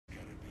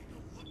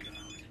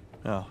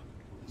Oh.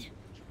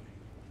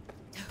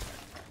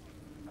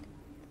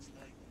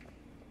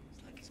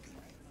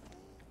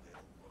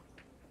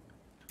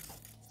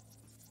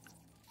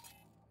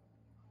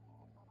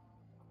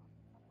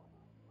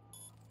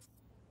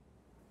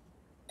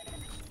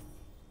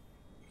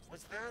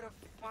 Was that a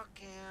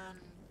fucking...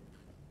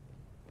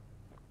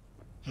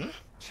 Huh?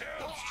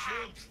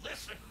 Chubs,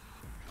 listen!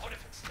 What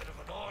if instead of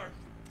an arm,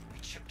 we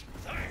chipped him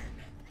with iron?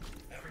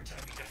 Every time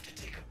he'd have to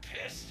take a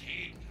piss,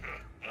 he'd...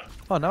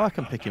 Oh, now I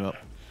can pick him up.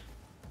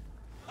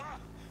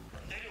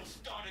 And then he'll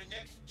start a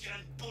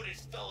next-gen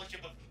Buddhist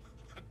fellowship of...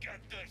 Get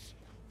this!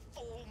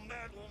 Full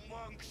metal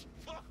monks!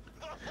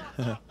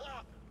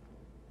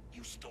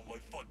 You stole my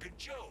fucking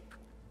joke!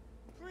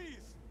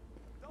 Please!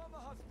 Dharma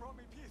has brought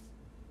me peace.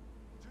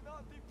 Do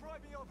not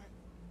deprive me of it.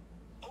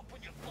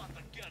 Open your flap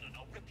again and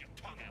I'll rip your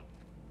tongue out!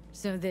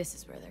 So this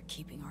is where they're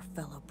keeping our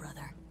fellow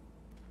brother.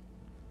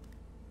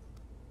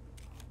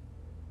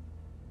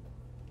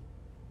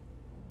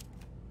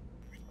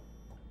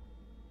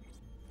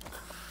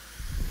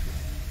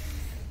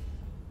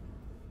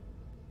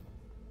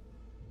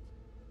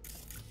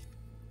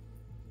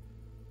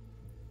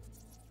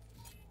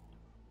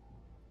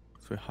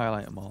 So we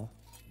highlight them all.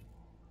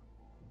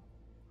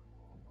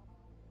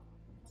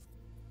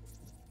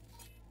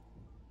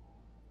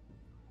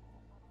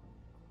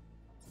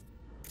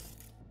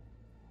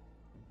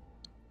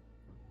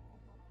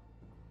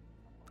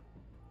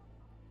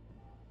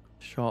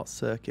 Short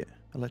circuit,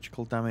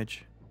 electrical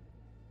damage.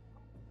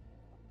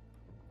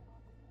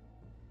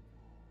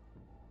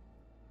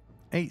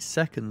 Eight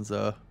seconds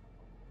though.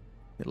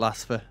 It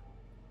lasts for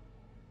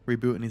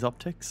rebooting his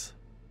optics.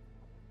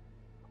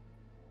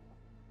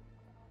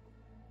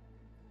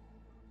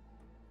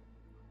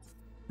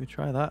 Let me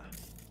try that.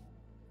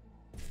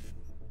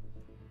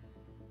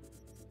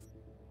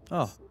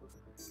 Oh.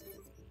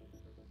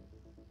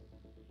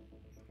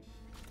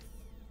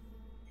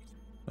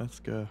 Let's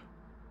go.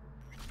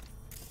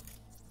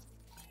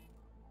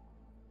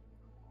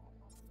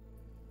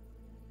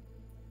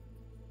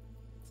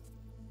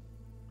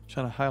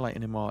 Trying to highlight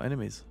any more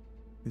enemies.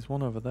 There's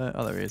one over there.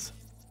 Oh, there he is.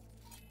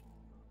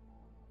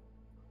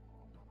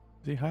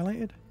 Is he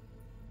highlighted?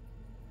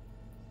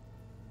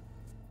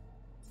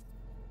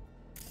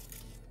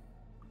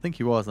 I think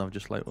he was, and I've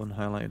just like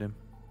unhighlighted him.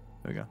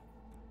 There we go.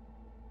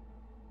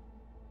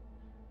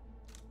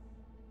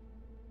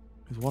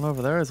 There's one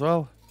over there as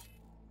well.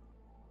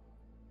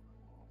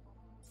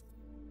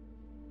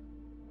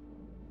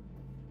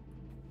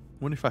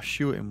 Wonder if I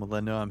shoot him, will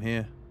they know I'm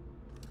here?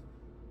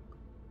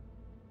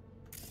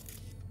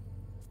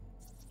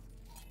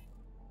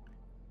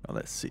 Oh,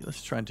 let's see.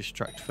 Let's try and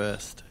distract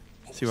first.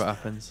 See what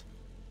happens.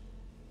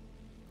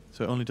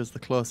 So it only does the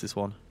closest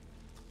one.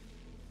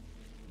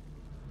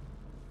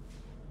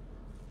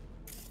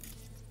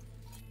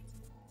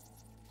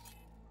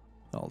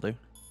 That'll do.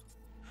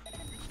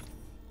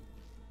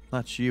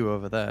 That's you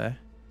over there.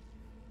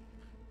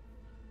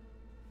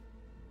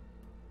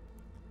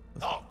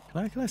 Oh,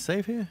 Can I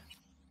save here?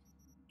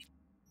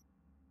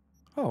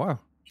 Oh wow.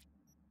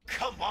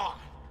 come on!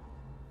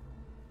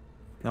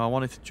 No, I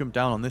wanted to jump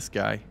down on this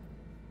guy.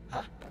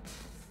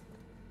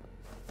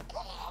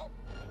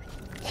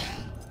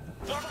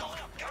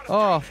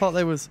 Oh, I thought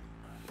they was.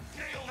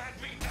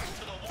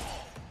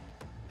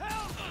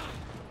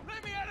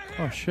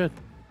 Oh shit.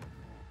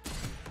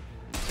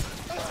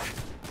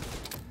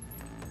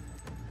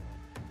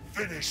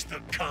 Finish the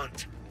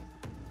cunt!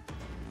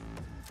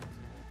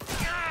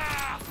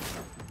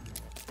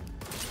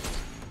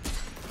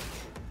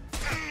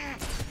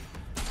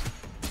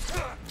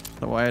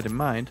 Not what I had in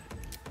mind.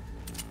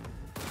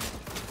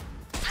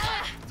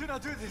 Do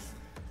not do this.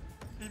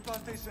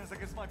 Implantations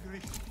against my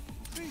belief.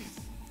 Please.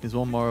 There's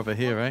one more over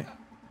here, right?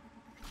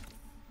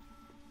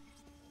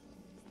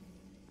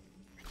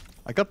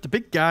 I got the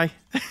big guy.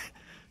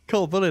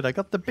 Cold-blooded, I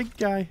got the big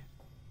guy.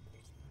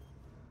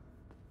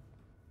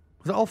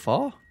 Was that all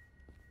four? I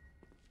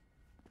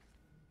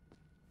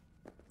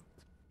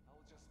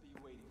will just be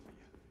waiting for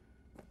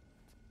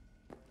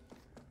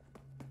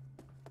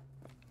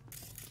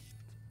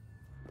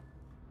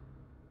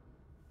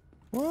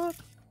you. What?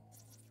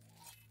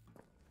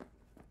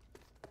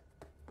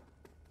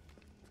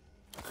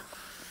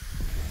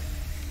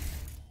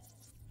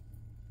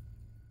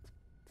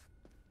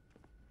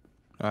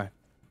 Alright.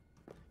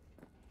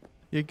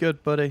 You're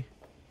good, buddy.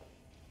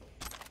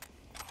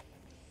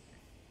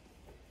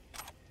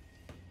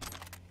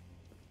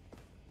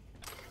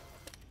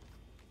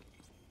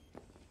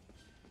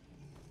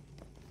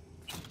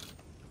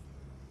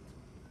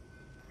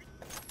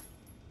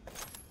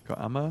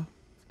 Got ammo?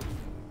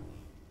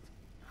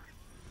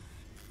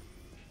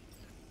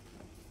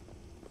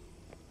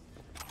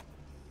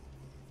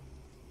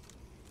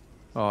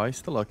 Oh, he's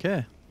still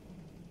okay.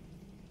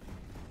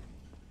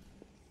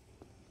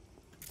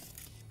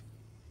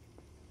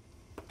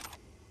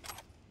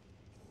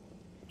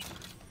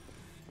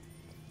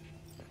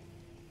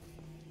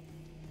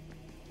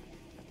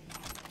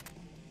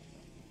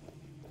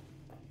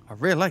 I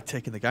really like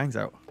taking the gangs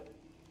out.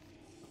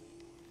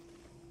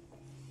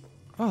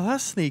 Oh,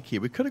 that's sneaky.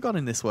 We could have gone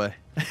in this way.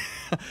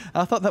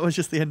 I thought that was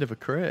just the end of a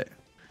crate.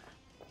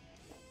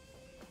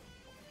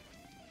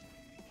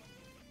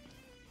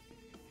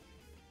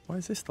 Why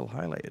is this still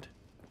highlighted?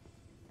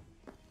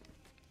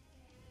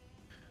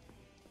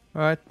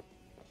 Alright.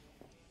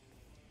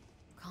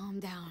 Calm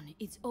down.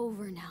 It's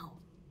over now.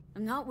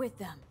 I'm not with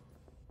them.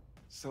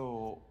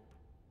 So,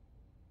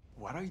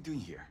 what are you doing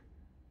here?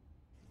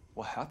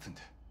 What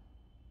happened?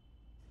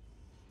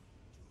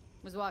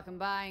 Was walking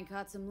by and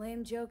caught some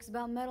lame jokes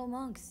about metal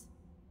monks.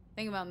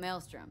 Think about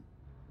Maelstrom.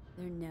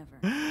 They're never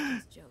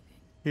just joking.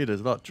 He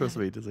does not trust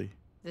me, does he?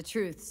 The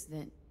truth's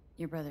that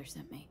your brother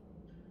sent me.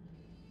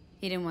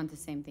 He didn't want the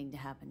same thing to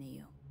happen to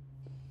you.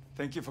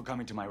 Thank you for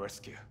coming to my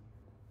rescue.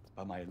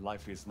 But my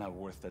life is not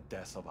worth the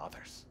deaths of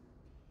others.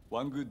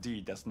 One good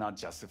deed does not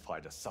justify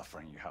the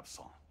suffering you have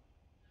sown.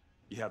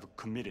 You have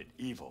committed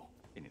evil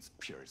in its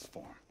purest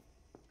form.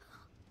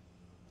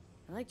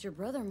 I liked your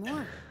brother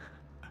more.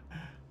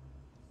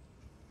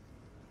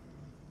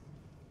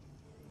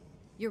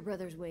 Your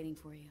brother's waiting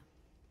for you.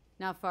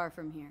 Not far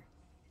from here.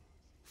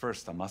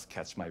 First, I must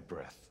catch my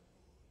breath,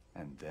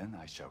 and then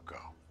I shall go.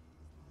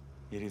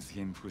 It is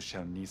him who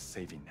shall need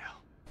saving now.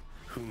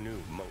 Who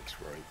knew monks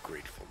were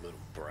ungrateful little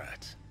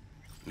brats?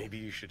 Maybe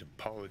you should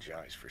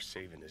apologize for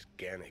saving his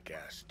Gannic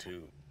ass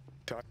too.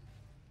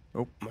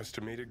 Oh. Must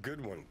have made a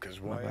good one,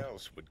 cause why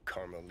else would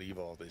Karma leave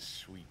all this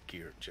sweet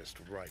gear just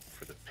ripe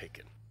for the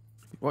picking?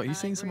 What, are you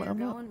saying something I'm I'm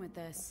not? going with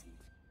this.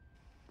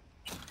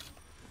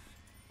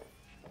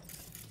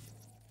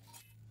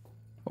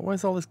 But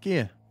where's all this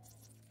gear?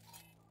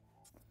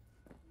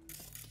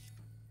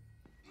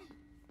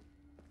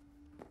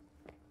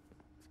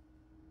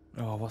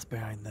 Oh, what's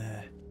behind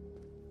there?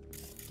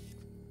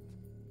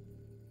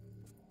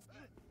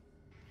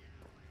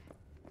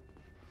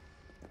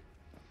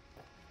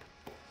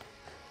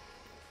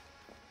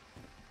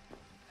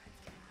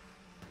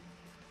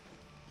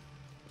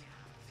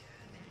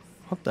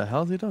 What the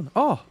hell's he done?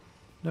 Oh,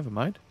 never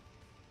mind.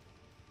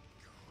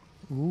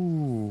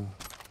 Ooh.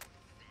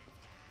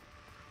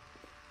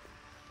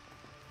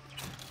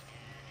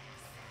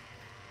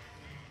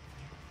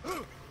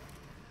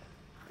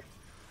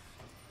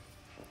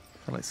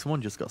 Felt like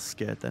someone just got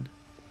scared then.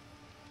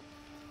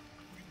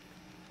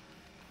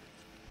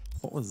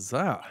 What was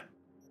that?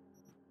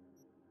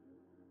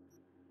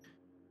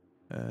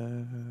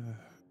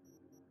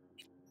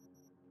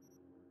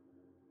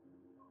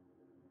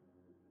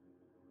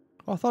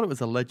 Oh, I thought it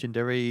was a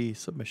legendary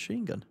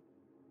submachine gun.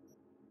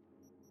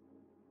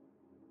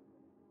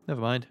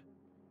 Never mind.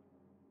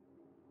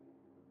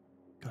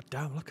 God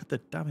damn, look at the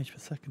damage per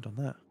second on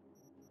that.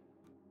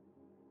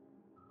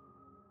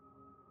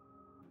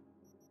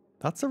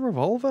 That's a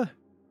revolver.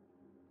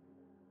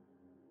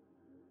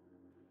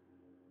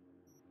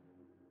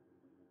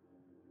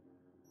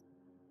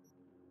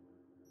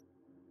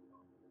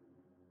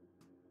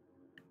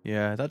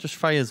 Yeah, that just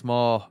fires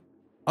more.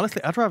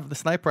 Honestly, I'd rather the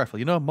sniper rifle.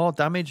 You know, more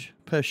damage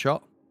per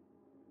shot.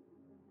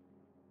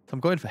 So I'm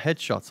going for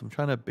headshots. I'm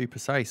trying to be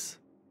precise.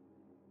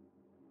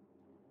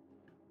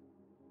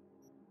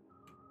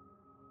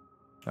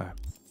 Alright.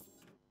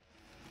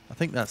 I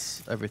think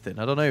that's everything.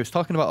 I don't know. He was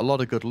talking about a lot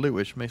of good loot,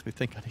 which makes me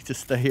think I need to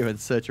stay here and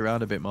search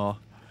around a bit more.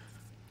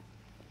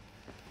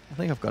 I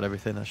think I've got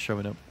everything that's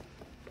showing up.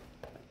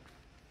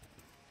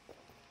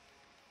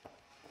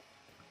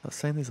 That's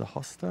saying there's a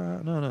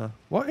hostile. No.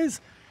 What is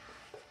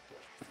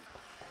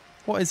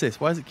this?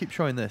 Why does it keep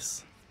showing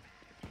this?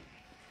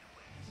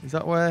 Is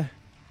that where?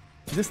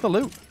 Is this the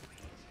loot?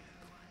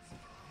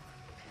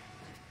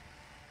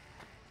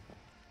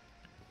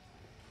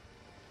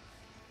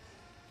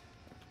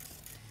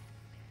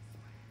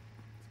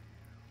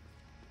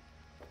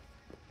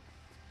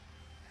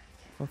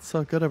 What's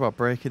so good about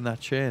breaking that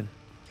chain?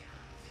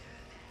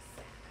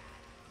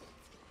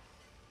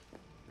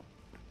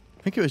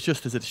 I think it was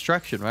just as a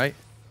distraction, right?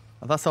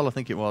 And that's all I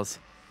think it was.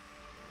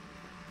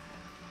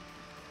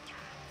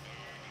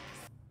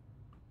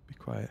 Be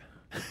quiet.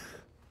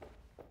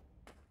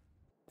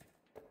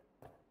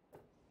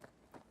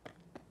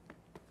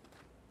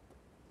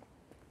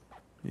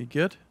 You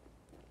good?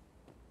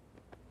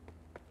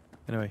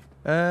 Anyway,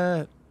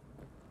 is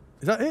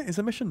that it? Is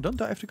the mission done?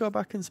 Do I have to go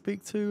back and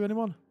speak to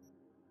anyone?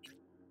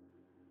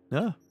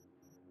 No.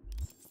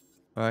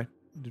 Alright.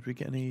 Did we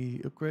get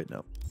any upgrade?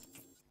 No.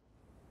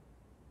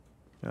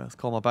 Yeah, let's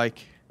call my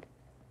bike.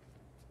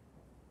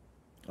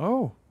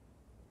 Oh.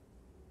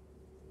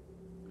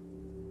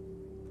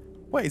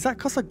 Wait, is that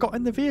because I got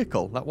in the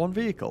vehicle? That one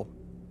vehicle?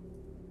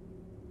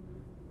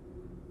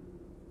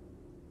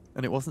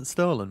 And it wasn't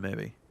stolen,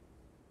 maybe?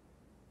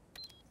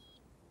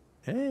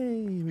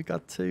 Hey, we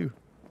got 2.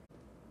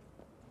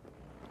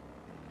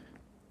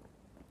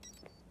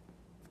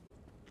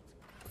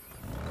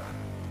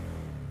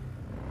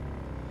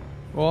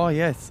 Oh,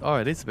 yes. Oh,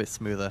 it is a bit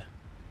smoother.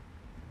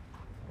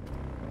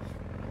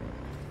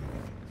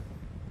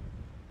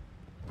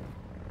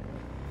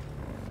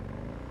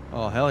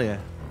 Oh, hell yeah.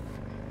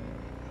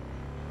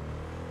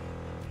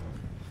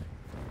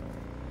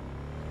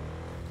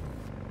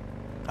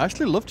 I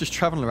actually love just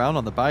traveling around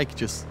on the bike,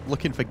 just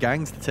looking for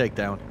gangs to take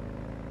down.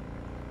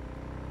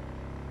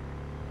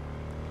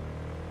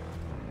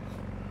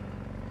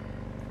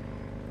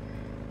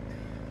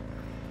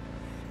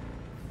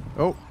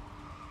 Oh.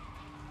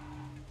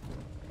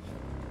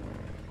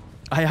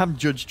 I am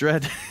Judge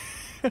Dredd.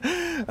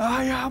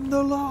 I am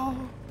the law.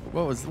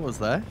 What was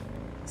there?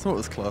 Something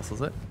was close,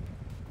 was it?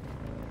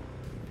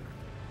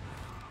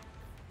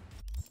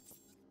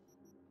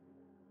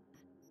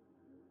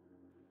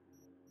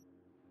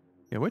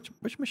 Yeah, which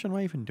mission am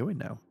I even doing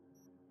now?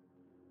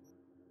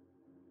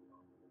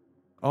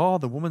 Oh,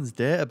 the woman's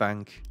data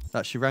bank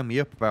that she rang me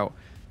up about.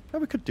 Oh,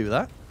 we could do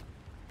that.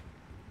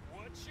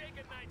 What's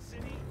shaking, Night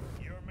City?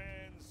 Your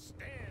man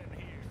Stan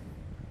here.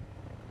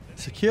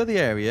 Secure the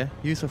area.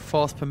 Use of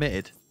force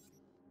permitted.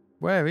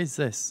 Where is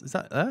this? Is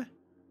that there?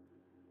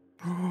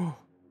 Ooh.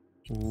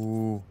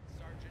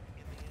 Sergeant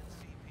in the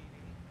NCPD.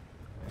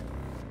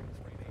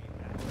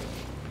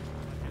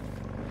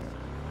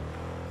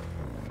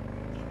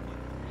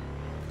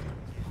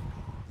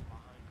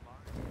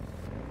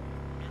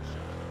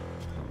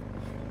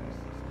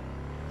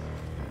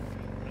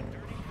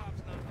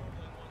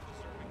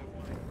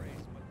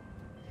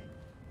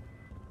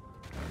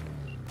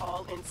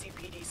 All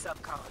NCPD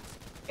subcons.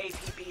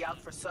 APB out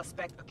for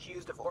suspect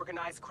accused of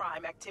organized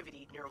crime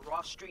activity near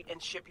Ross Street and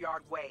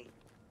Shipyard Way.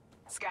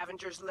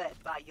 Scavengers led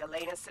by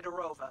Yelena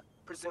Sidorova,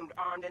 presumed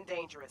armed and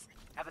dangerous,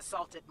 have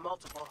assaulted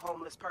multiple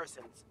homeless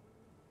persons.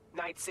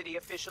 Night City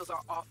officials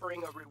are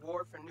offering a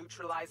reward for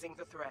neutralizing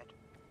the threat.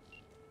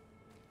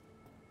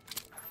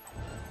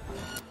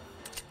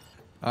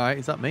 Alright,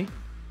 is that me?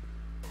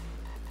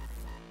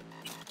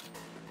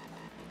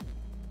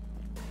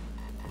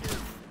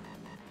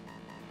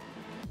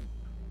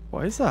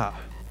 What is that?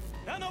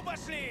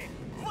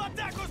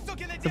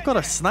 They've got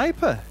a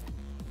sniper.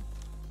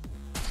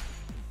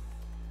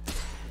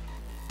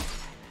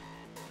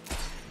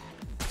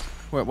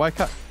 Wait, why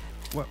can't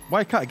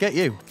I get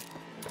you?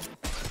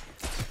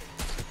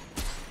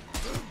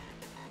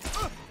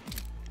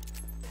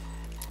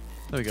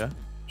 There we go.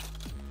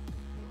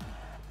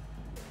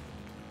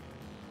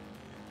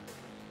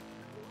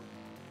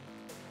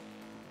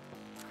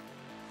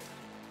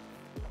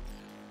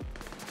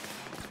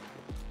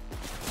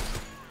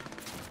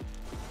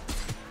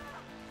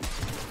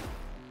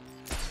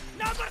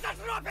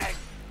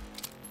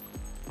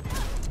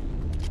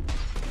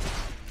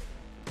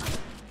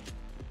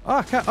 Oh,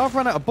 I can't, I've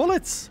run out of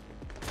bullets.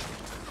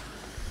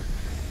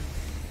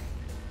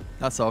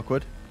 That's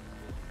awkward.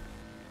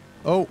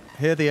 Oh,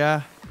 here they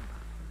are.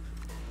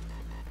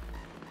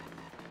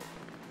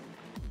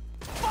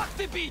 Fuck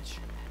the beach!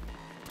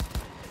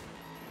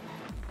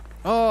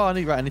 Oh, I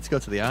need to go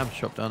to the arms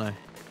shop, don't I?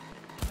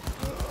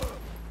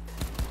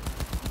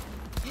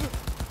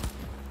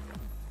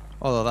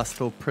 Although that's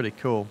still pretty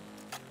cool.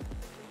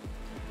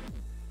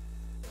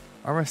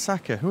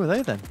 Arasaka, who are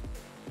they then?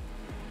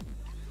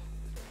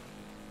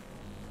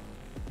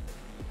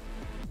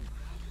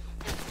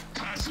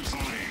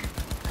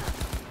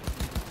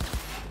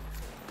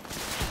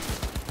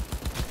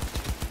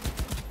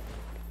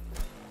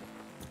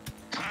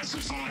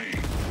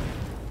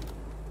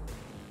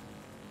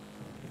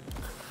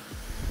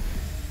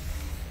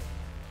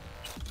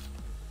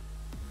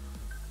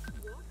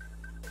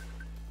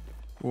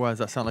 Why does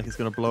that sound like it's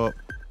going to blow up?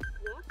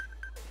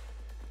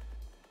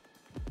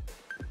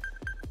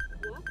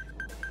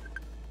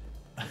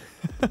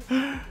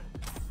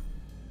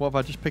 What have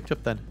I just picked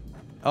up then?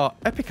 Oh,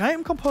 epic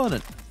item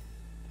component.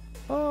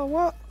 Oh,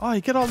 what? Oh,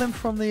 you get all them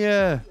from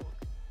the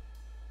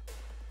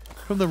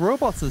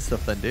robots and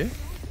stuff then, do you?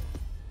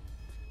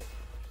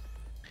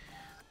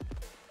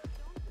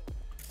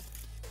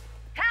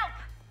 Help!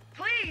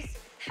 Please!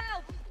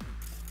 Help!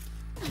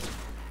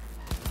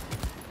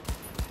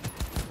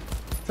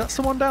 Is that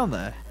someone down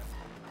there?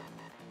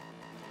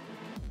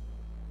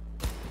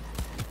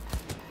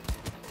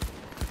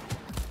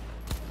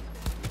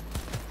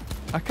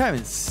 I can't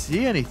even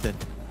see anything.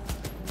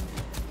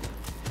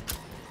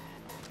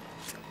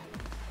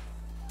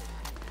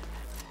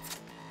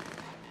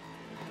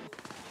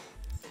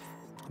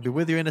 I'll be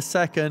with you in a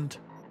second.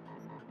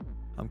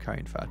 I'm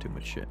carrying far too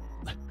much shit.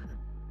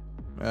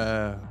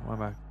 Why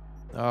am I?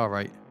 All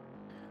right.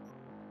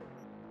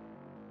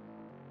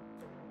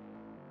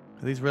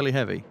 Are these really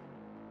heavy?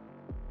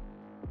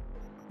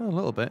 Oh, a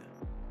little bit.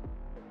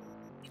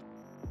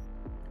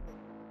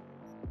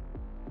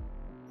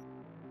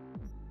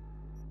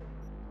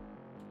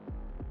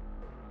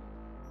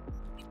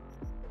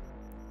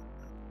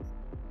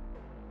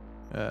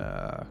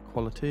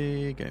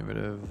 Quality, getting rid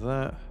of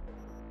that.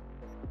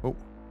 Oh.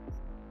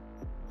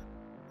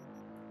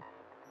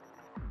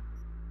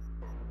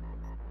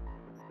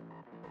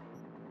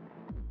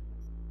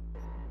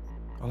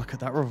 Oh, look at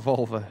that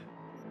revolver.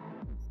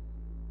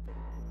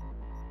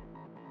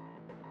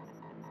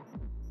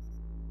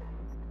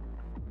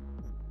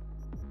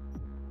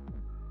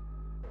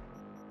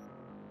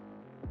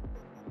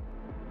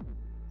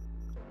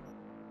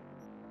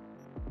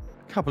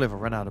 I can't believe I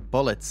ran out of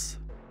bullets.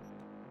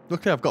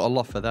 Luckily, I've got a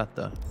lot for that,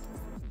 though.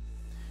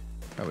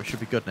 Oh, we should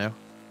be good now.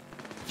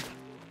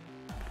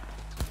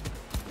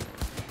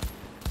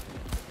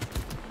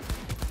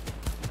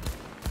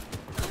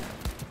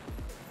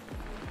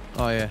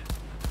 Oh, yeah.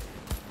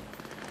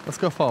 Let's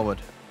go forward.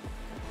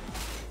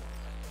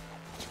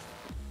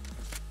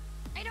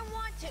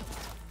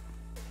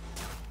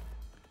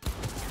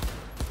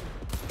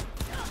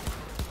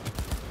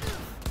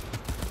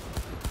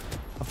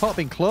 Thought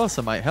being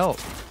closer might help.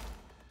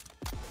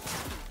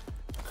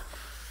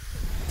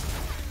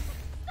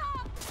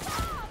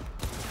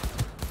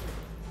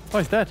 Oh,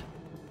 he's dead.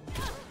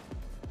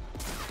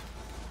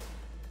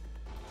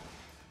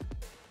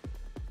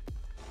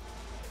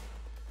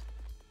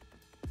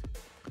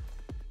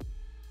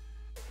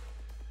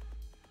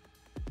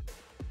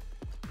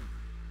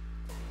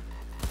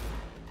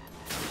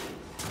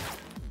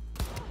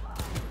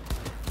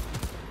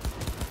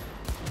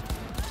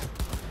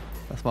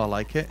 That's more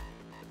like it.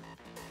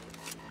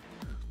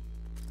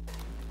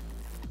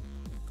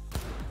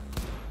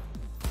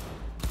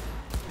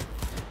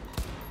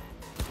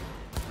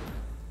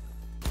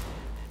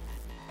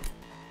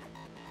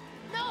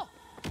 No!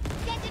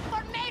 Get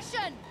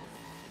information!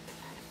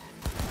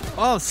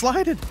 Oh,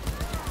 sliding.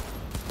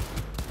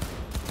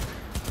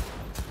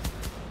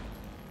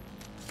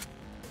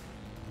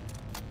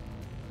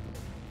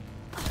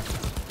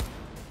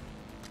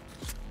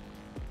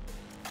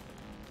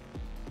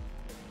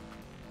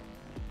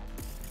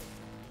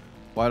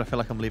 Why do I feel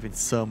like I'm leaving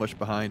so much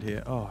behind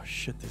here? Oh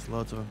shit, there's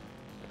loads of them.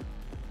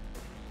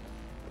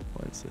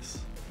 What is this?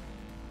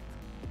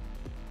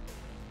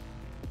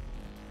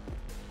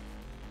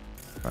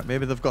 Right,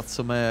 maybe they've got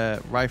some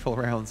rifle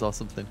rounds or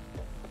something.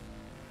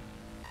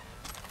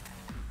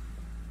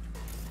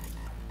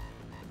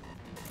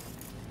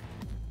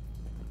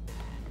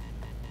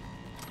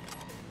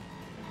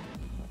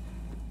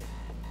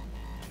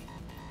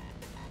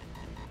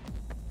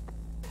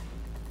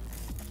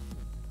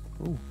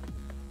 Ooh.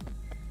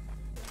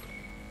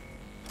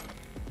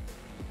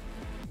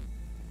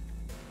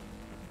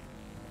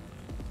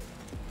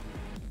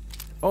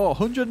 Oh,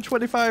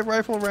 125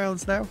 rifle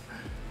rounds now.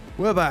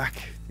 We're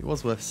back. It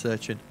was worth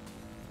searching.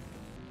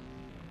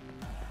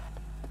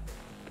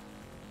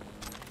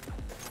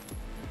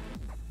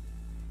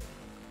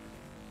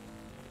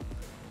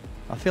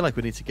 I feel like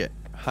we need to get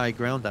high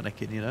ground,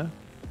 Anakin, you know?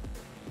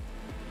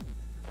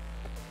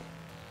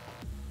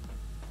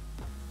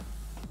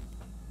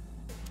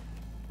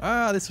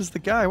 Ah, this was the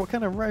guy. What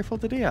kind of rifle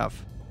did he have?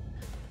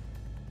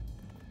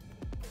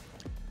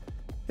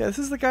 Yeah, this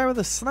is the guy with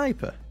the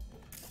sniper.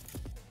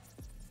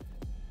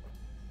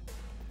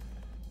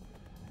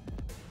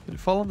 Did it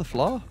fall on the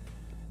floor?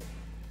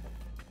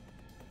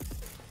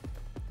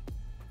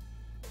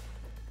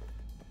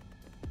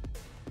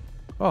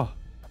 Oh.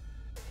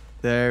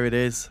 There it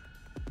is.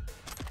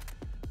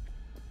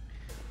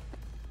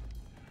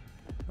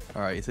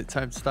 Alright, is it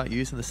time to start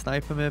using the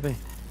sniper maybe?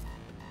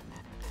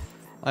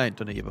 I ain't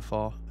done it yet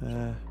before.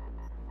 Do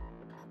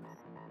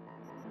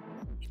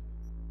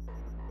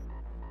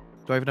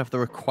I even have the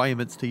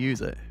requirements to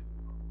use it?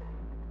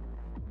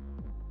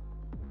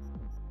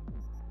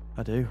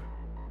 I do.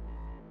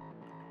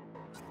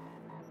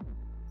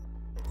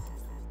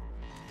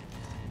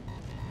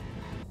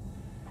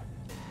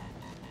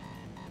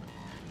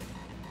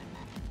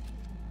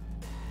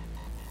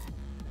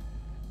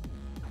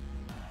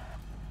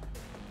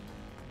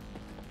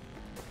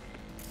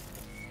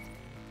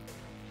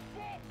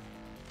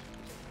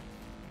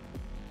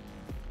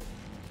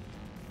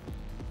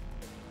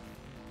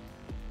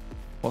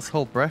 What's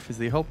hold breath? Is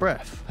the hold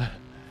breath?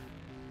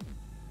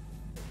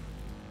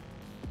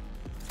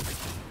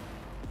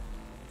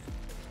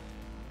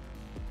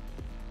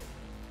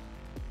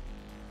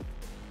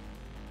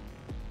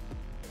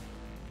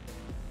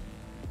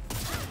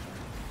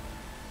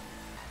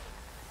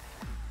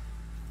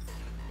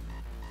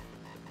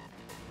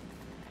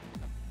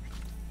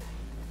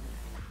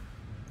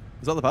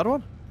 Is that the bad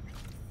one?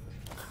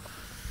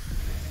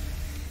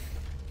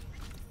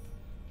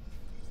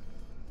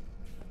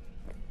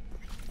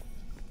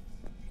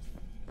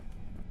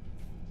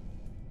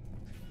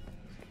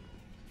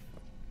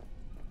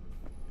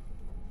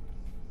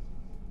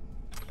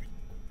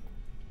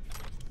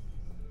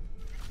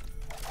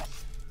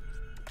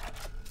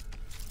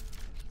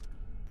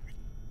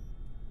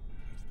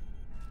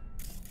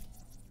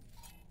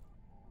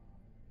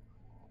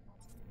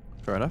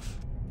 Fair enough.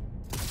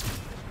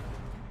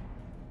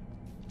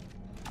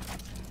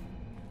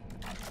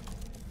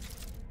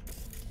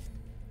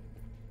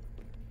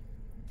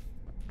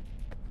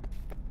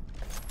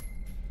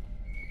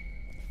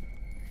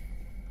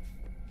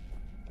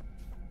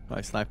 My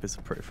snipers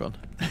are pretty fun.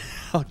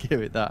 I'll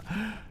give it that.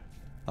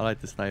 I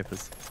like the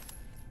snipers.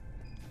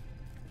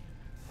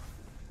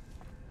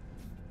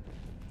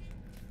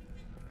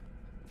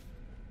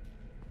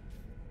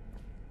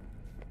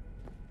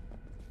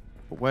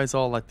 But where's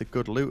all like the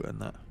good loot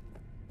and that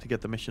to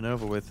get the mission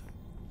over with?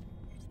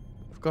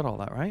 I've got all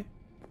that, right?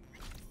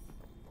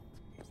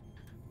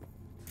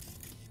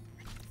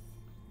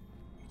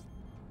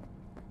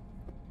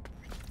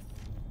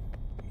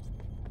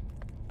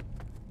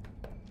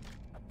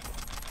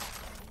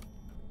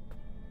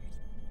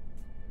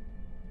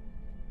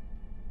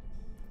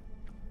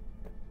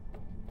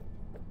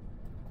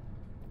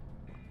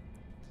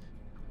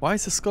 Why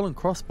is the skull and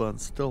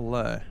crossbones still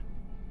there?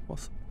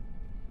 What's...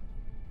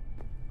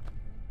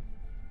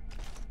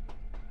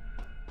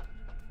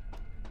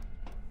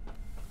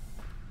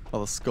 Oh,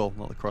 the skull,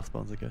 not the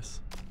crossbones, I guess.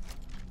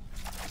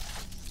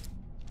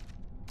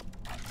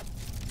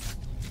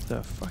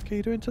 The fuck are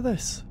you doing to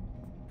this?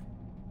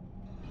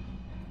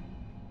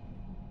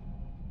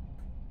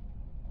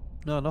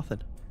 No,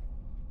 nothing.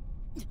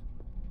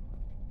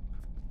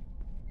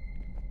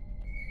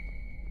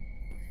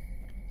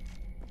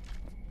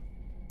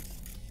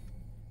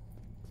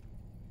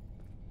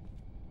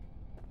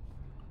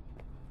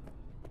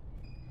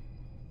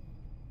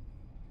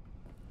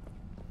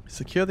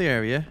 Secure the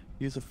area.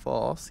 Use a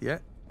force. Yeah.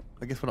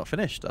 I guess we're not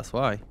finished. That's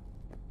why.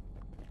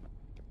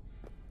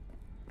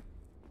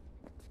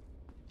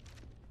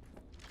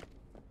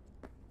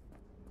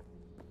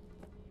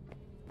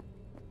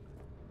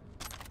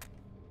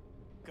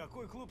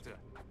 Какой клуб-то?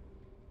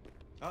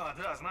 А,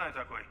 да, знаю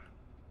такой.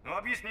 Ну,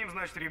 объясним,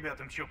 значит,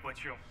 ребятам, чё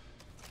почём.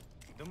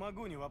 Да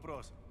могу, не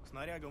вопрос.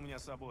 Снаряга у меня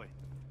с собой.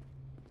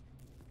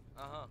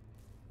 Ага.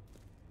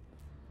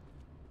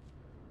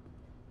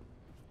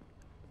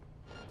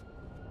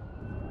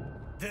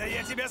 Да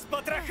я тебя с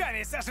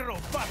потрохами сожру,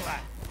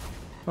 падла!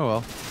 Oh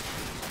well.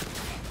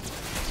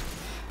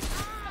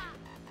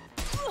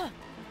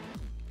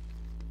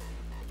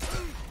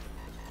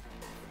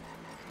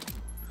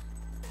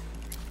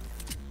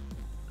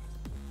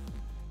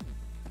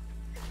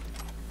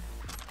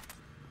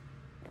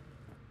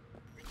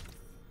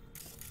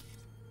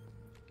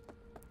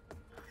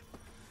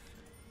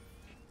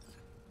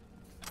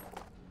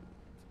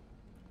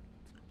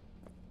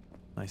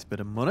 Nice bit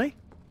of money.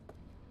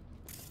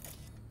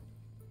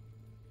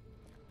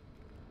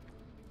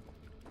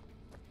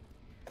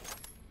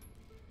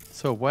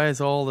 So where's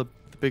all the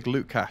big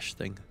loot cache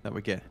thing that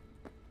we get?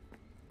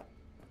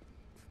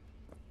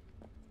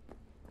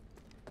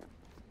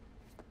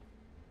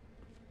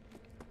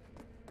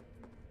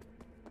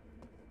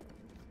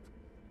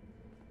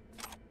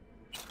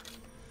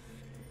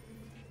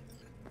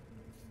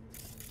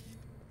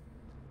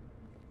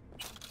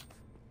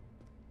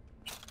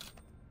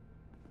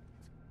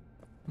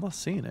 I'm not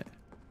seeing it.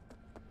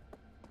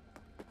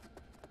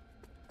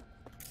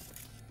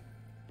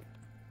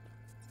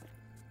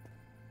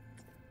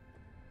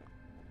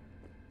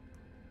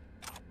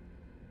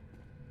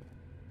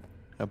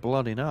 A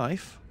bloody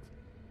knife.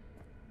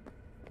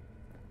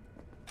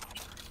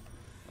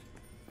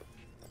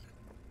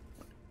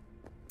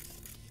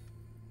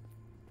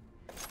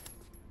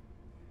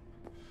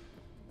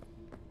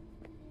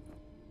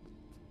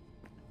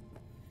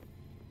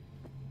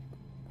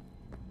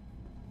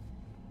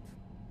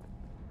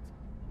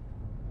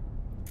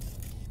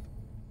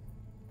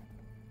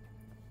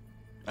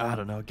 I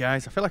don't know,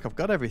 guys. I feel like I've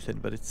got everything,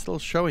 but it's still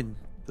showing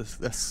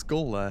the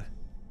skull there.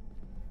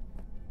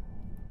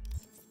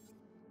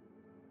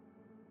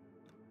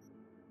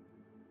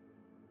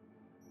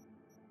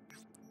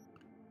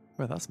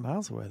 Well, that's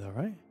miles away though,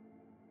 right?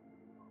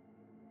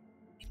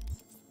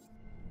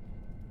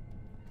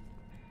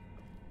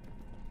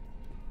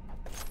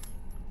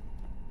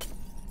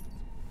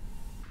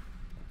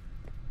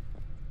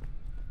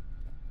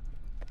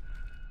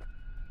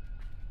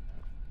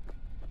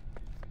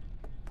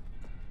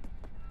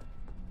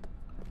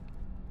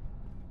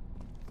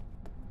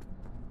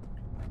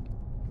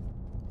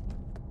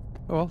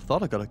 Oh, well,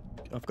 thought I've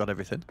got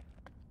everything.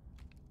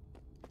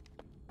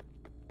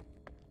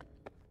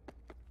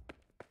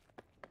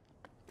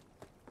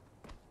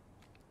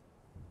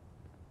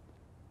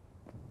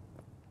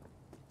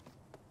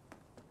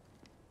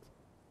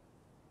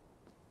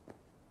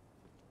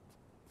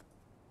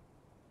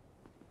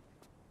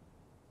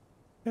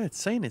 Yeah, it's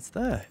saying it's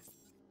there.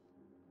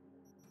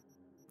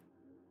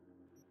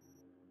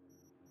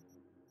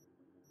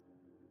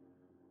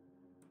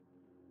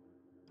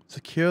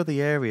 Secure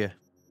the area.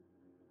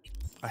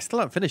 I still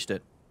haven't finished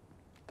it.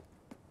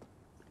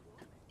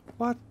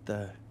 What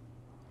the?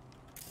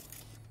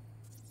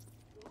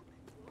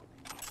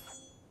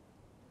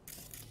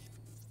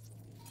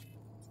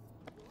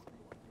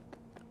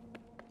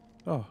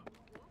 Oh.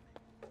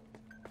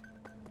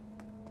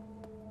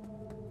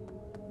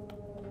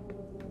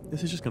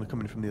 This is just going to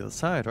come in from the other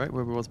side, right?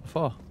 Where we was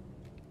before.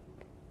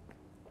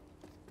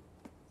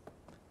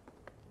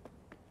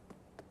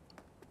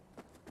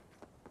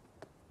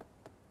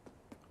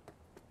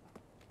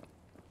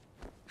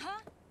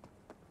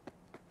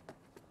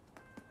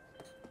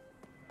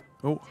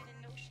 Oh.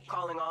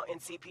 Calling all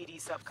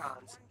NCPD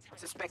subcons.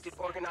 Suspected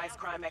organized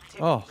crime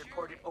activity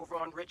reported over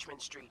on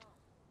Richmond Street.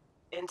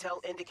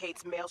 Intel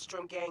indicates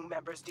Maelstrom gang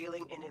members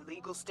dealing in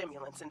illegal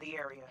stimulants in the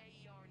area.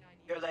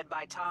 They're led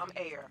by Tom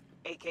Ayer,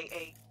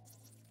 aka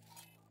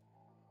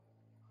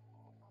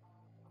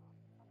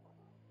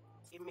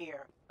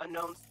Emir, a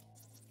known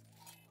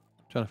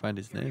Trying to find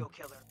his name. serial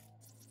killer.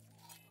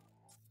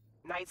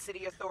 Night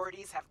City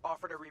authorities have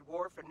offered a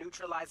reward for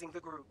neutralizing the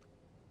group.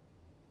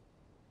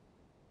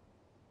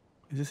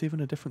 Is this even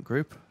a different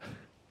group?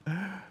 Let's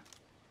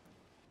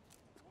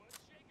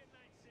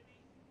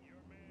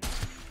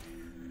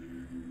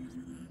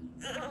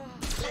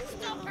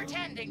stop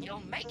pretending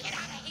you'll make it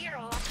out of here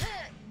all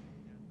good.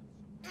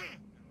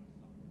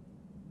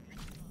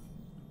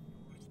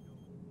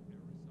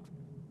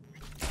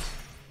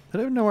 I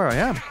don't even know where I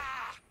am.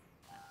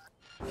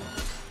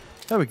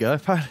 There we go.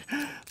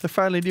 They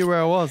finally knew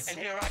where I was. And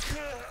here I come.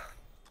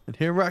 And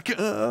here I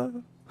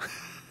come.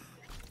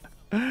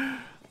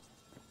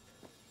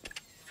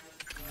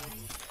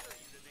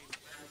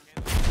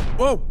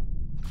 Whoa!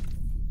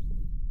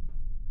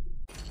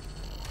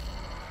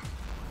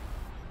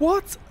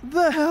 What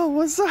the hell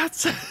was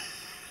that?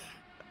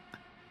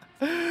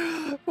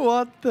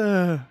 What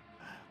the?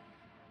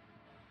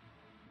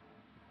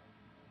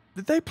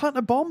 Did they plant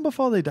a bomb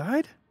before they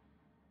died?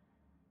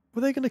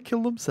 Were they going to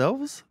kill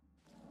themselves?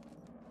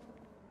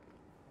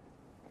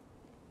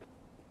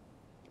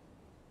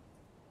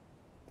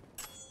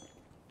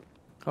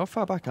 How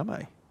far back am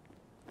I?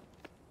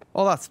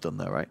 Oh, that's done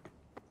there, right?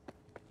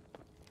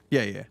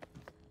 Yeah, yeah.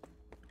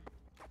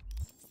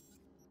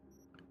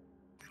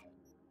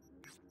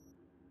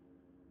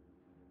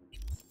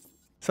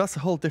 So that's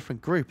a whole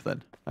different group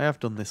then. I have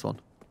done this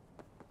one.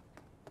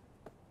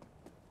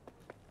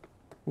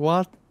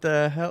 What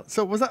the hell?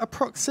 So was that a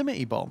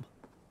proximity bomb?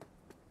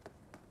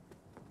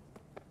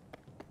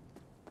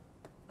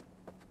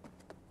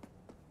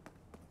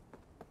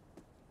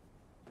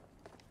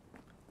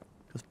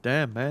 Because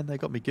damn, man, they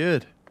got me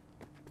good.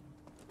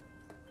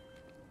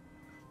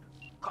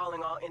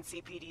 Calling all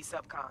NCPD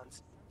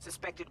subcons.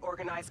 Suspected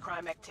organized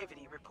crime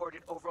activity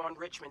reported over on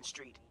Richmond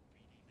Street.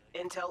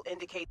 Intel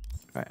indicates...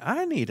 Right,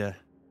 I need a...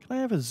 Can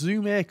I have a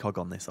ZumaUK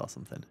on this or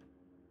something?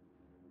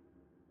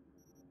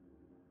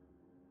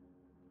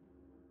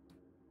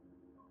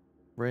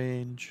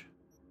 Range.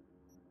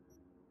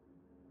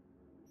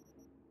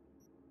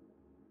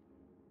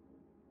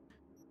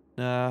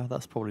 Nah,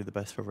 that's probably the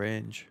best for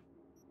range.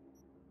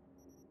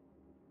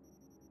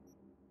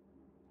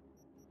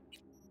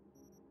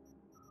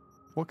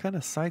 What kind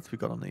of sights we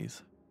got on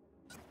these?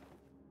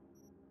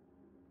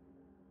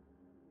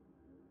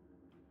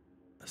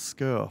 A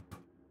scope.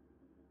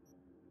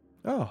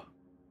 Oh.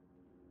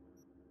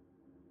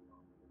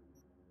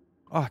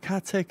 Oh, I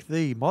can't take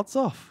the mods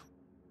off.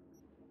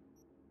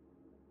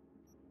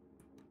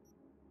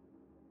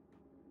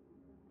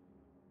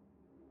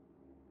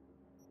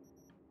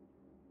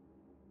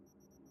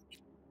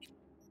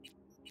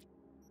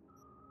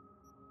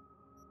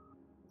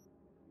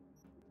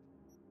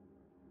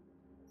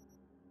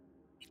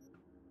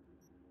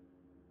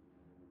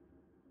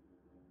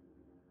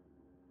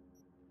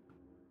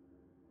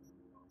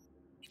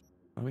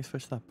 Let me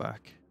switch that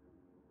back.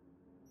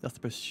 That's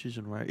the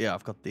precision, right? Yeah,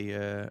 I've got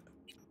the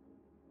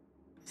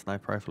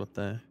sniper rifle up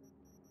there.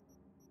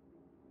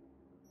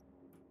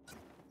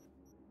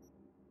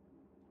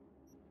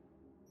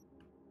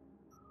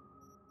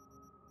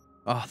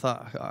 Oh, I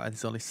thought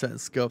there's only certain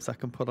scopes I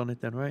can put on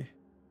it then, right?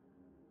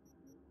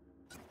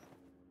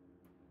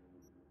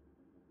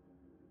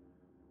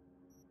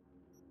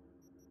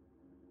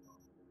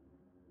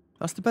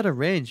 That's the better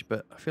range,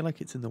 but I feel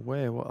like it's in the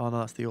way. Oh no,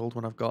 that's the old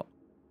one I've got.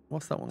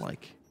 What's that one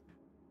like?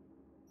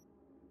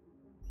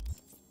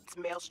 It's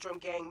Maelstrom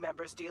gang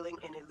members dealing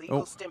in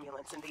illegal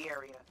stimulants in the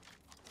area.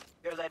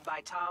 They're led by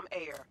Tom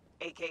Ayer,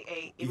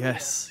 aka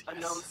Yes, a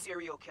known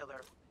serial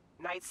killer.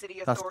 Night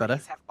City that's authorities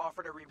better. have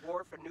offered a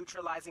reward for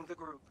neutralizing the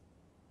group.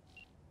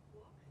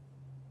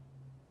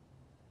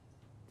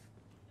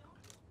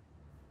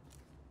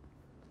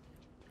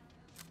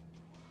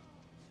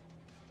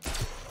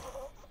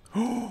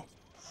 Oh!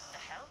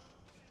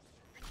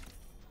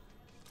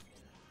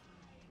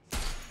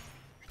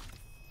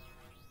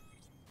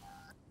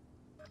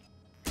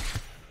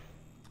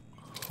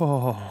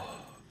 Oh,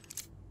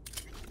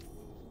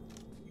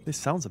 this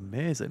sounds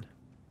amazing.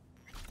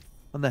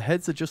 And the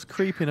heads are just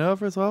creeping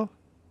over as well.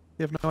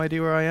 You have no idea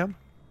where I am.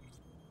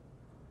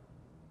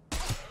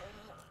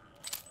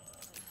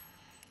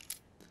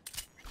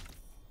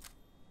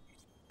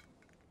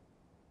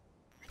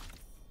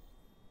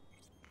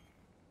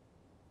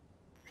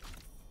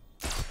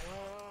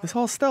 It's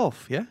all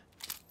stealth, yeah?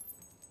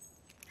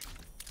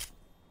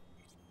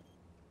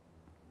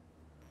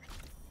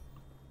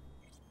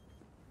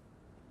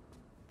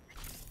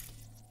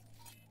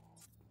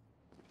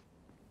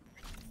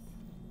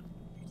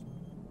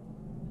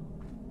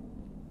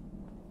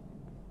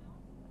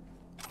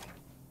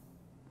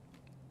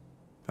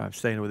 I'm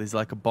staying with there's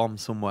like a bomb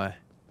somewhere.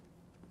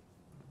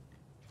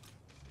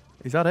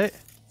 Is that it?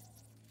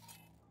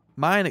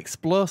 Mine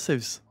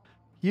explosives.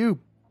 You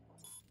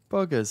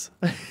buggers.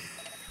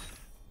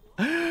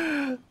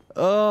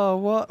 Oh,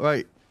 what?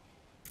 Right.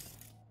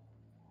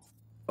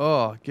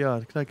 Oh,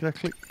 God. Can I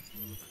click?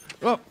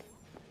 Oh.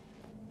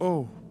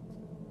 Oh.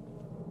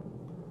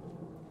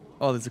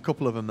 Oh, there's a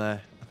couple of them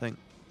there, I think.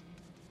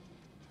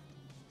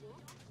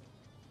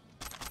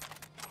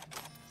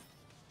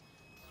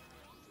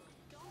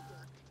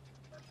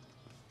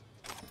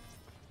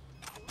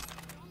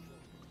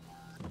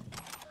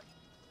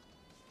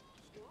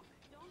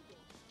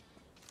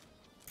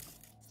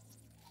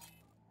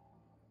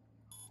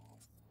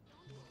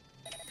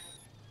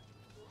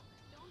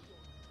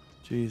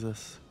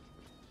 Jesus.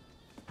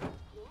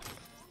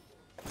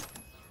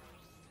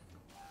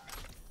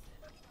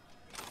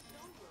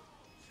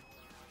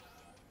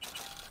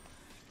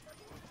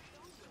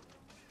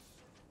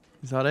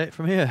 Is that it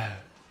from here?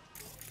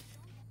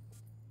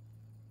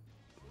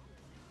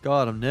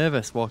 God, I'm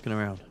nervous walking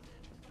around.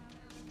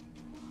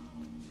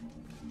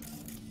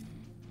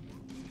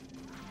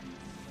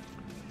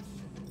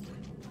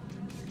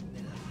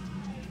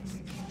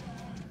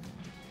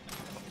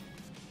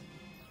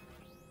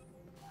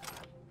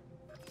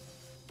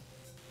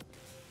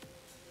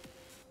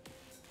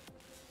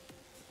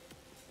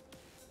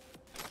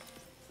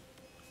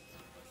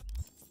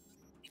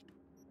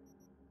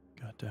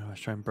 Let's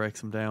try and break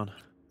some down.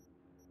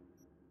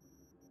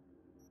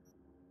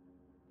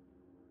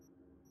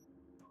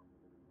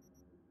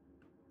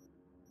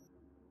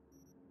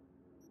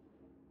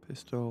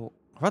 Pistol.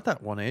 I've had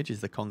that one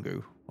ages, the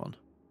Kongu one.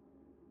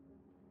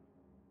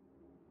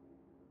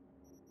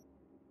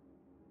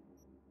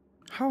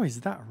 How is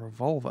that a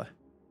revolver?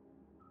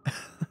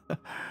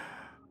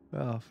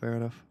 Oh, fair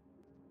enough.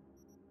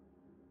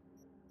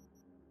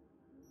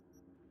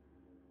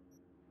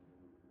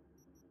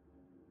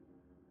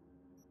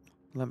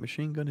 That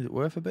machine gun, is it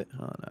worth a bit?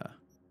 Oh, no.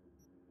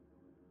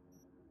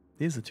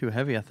 These are too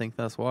heavy, I think,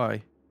 that's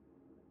why.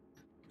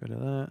 Go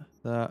to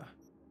that.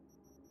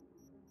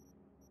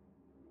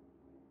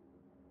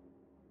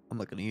 I'm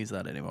not going to use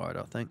that anymore, I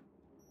don't think.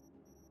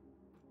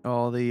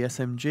 Oh, the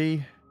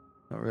SMG.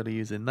 Not really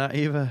using that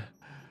either.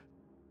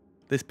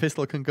 This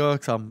pistol can go,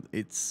 because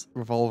it's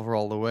revolver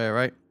all the way,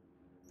 right?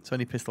 So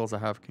any pistols I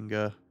have can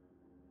go.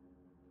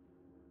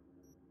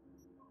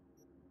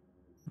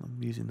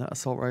 I'm using that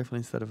assault rifle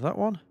instead of that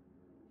one.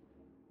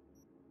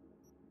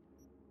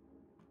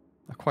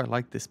 I quite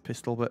like this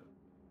pistol, but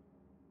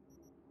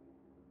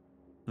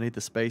I need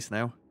the space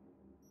now.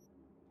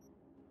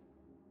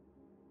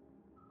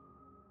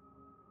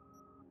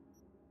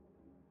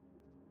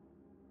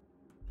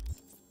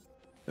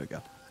 There we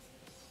go.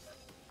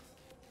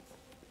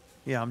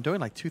 Yeah, I'm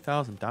doing like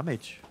 2,000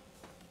 damage.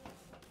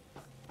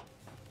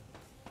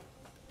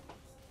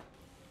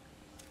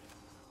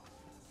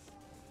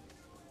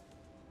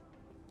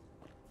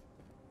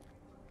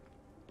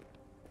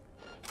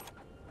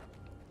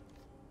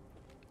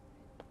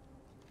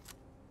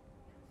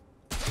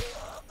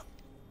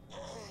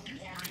 You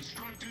are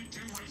instructed to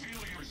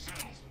reveal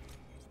yourself.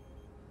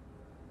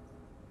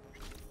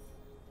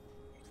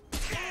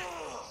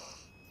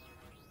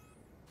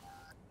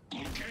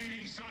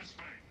 Locating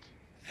suspect.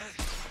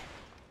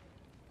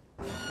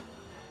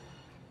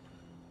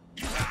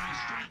 You are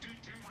instructed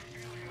to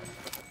reveal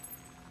yourself.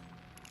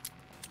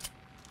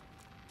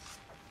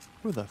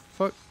 Who the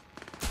fuck?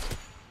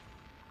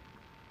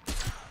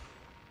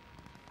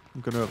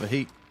 I'm gonna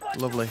overheat.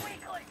 Lovely.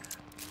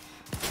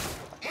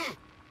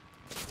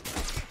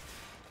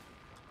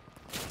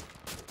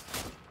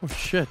 Oh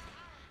shit.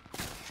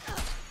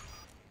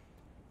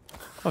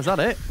 Oh, is that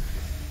it?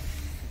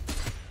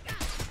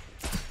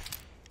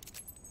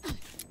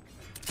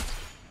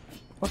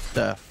 What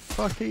the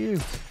fuck are you?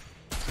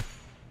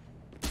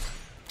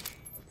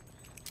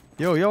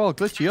 Yo, you're all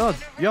glitchy.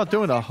 You're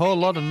doing a whole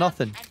lot of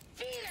nothing.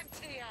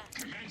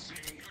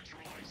 Commencing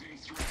neutralizing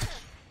threat.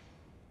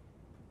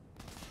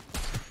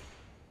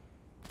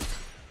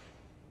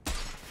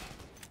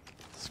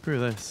 Screw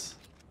this.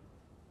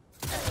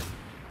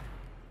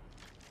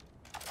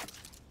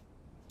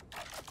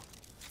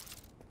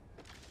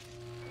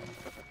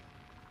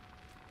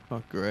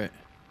 Oh, great.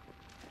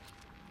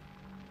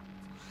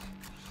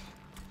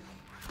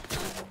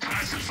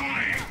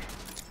 Pacifying.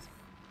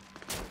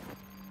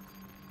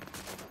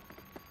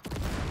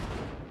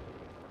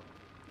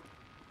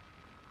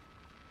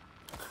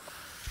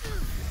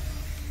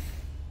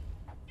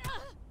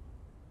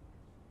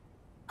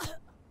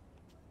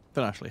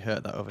 Don't actually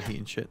hurt that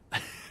overheating shit.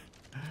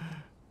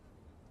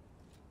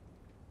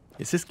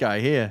 It's this guy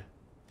here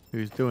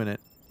who's doing it.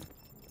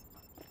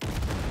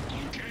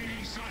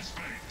 Locating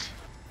suspect.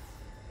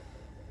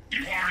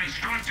 You are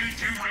instructed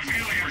to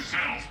reveal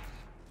yourself.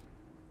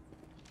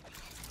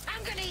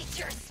 I'm gonna eat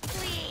your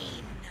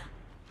spleen.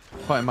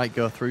 Thought I might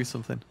go through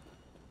something.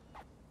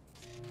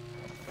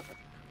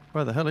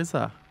 Where the hell is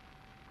that?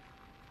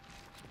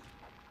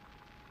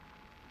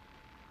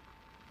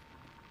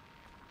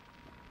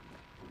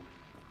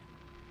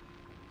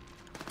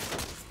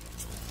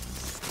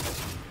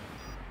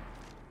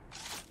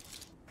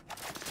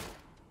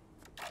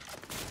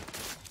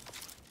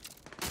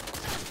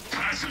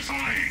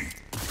 Pacifying.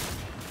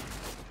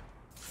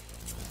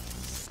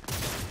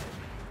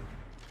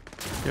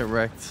 Get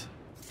wrecked.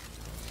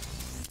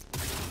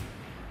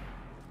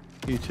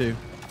 You too.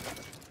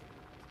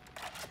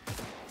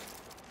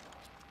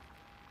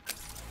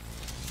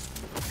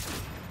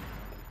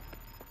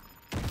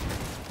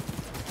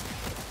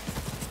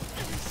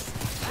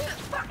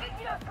 Fucking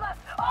useless,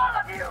 all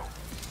of you!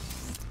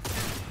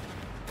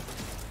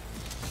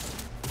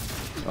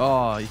 Oh,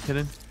 are you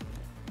kidding?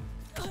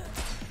 Go,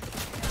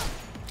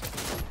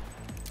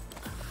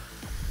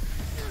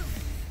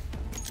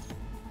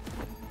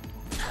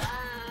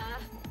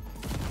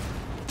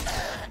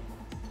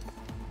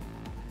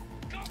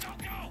 go,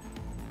 go.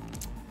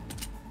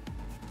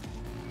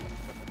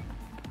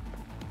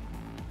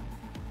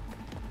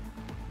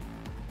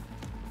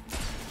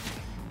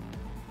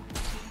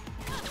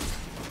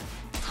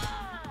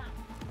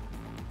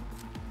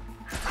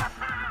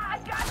 I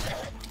got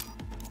it!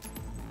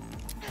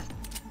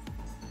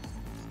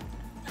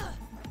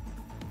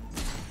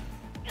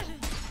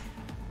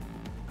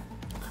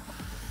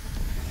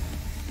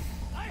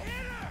 I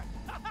hit her.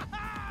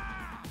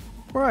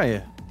 Where are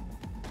you?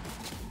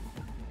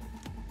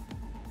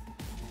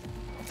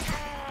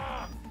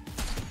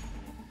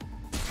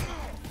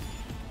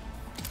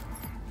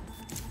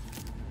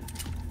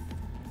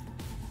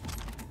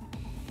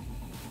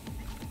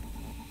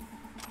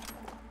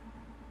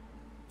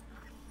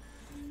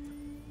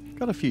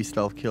 Got a few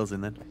stealth kills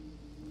in then.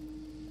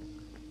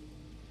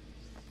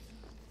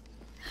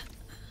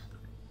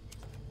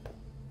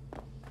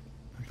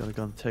 I gotta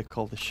go and take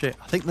all the shit.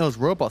 I think those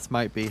robots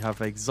might have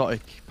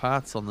exotic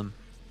parts on them.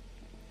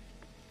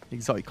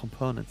 Exotic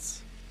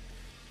components.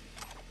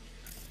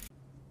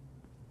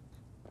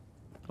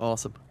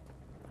 Awesome.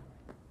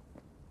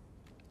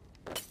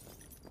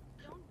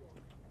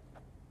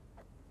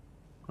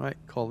 Right,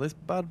 call this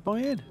bad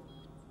boy in.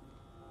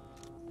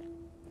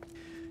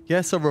 Yeah,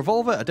 so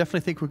revolver, I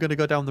definitely think we're going to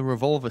go down the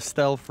revolver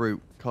stealth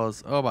route,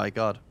 because, oh my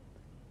god.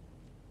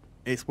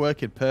 It's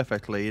working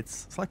perfectly.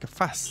 It's like a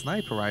fast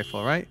sniper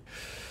rifle, right?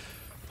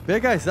 But yeah,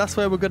 guys, that's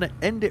where we're going to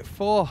end it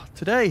for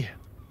today.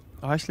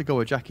 I'll actually go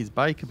with Jackie's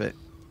bike a bit.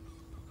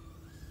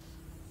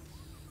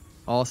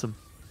 Awesome.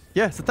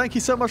 Yeah, so thank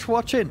you so much for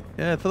watching.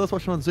 Yeah, for those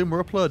watching on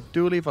Zuma Upload,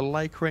 do leave a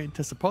like rating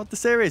to support the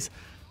series.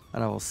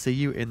 And I will see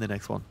you in the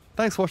next one.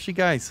 Thanks for watching,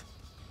 guys.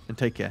 And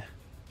take care.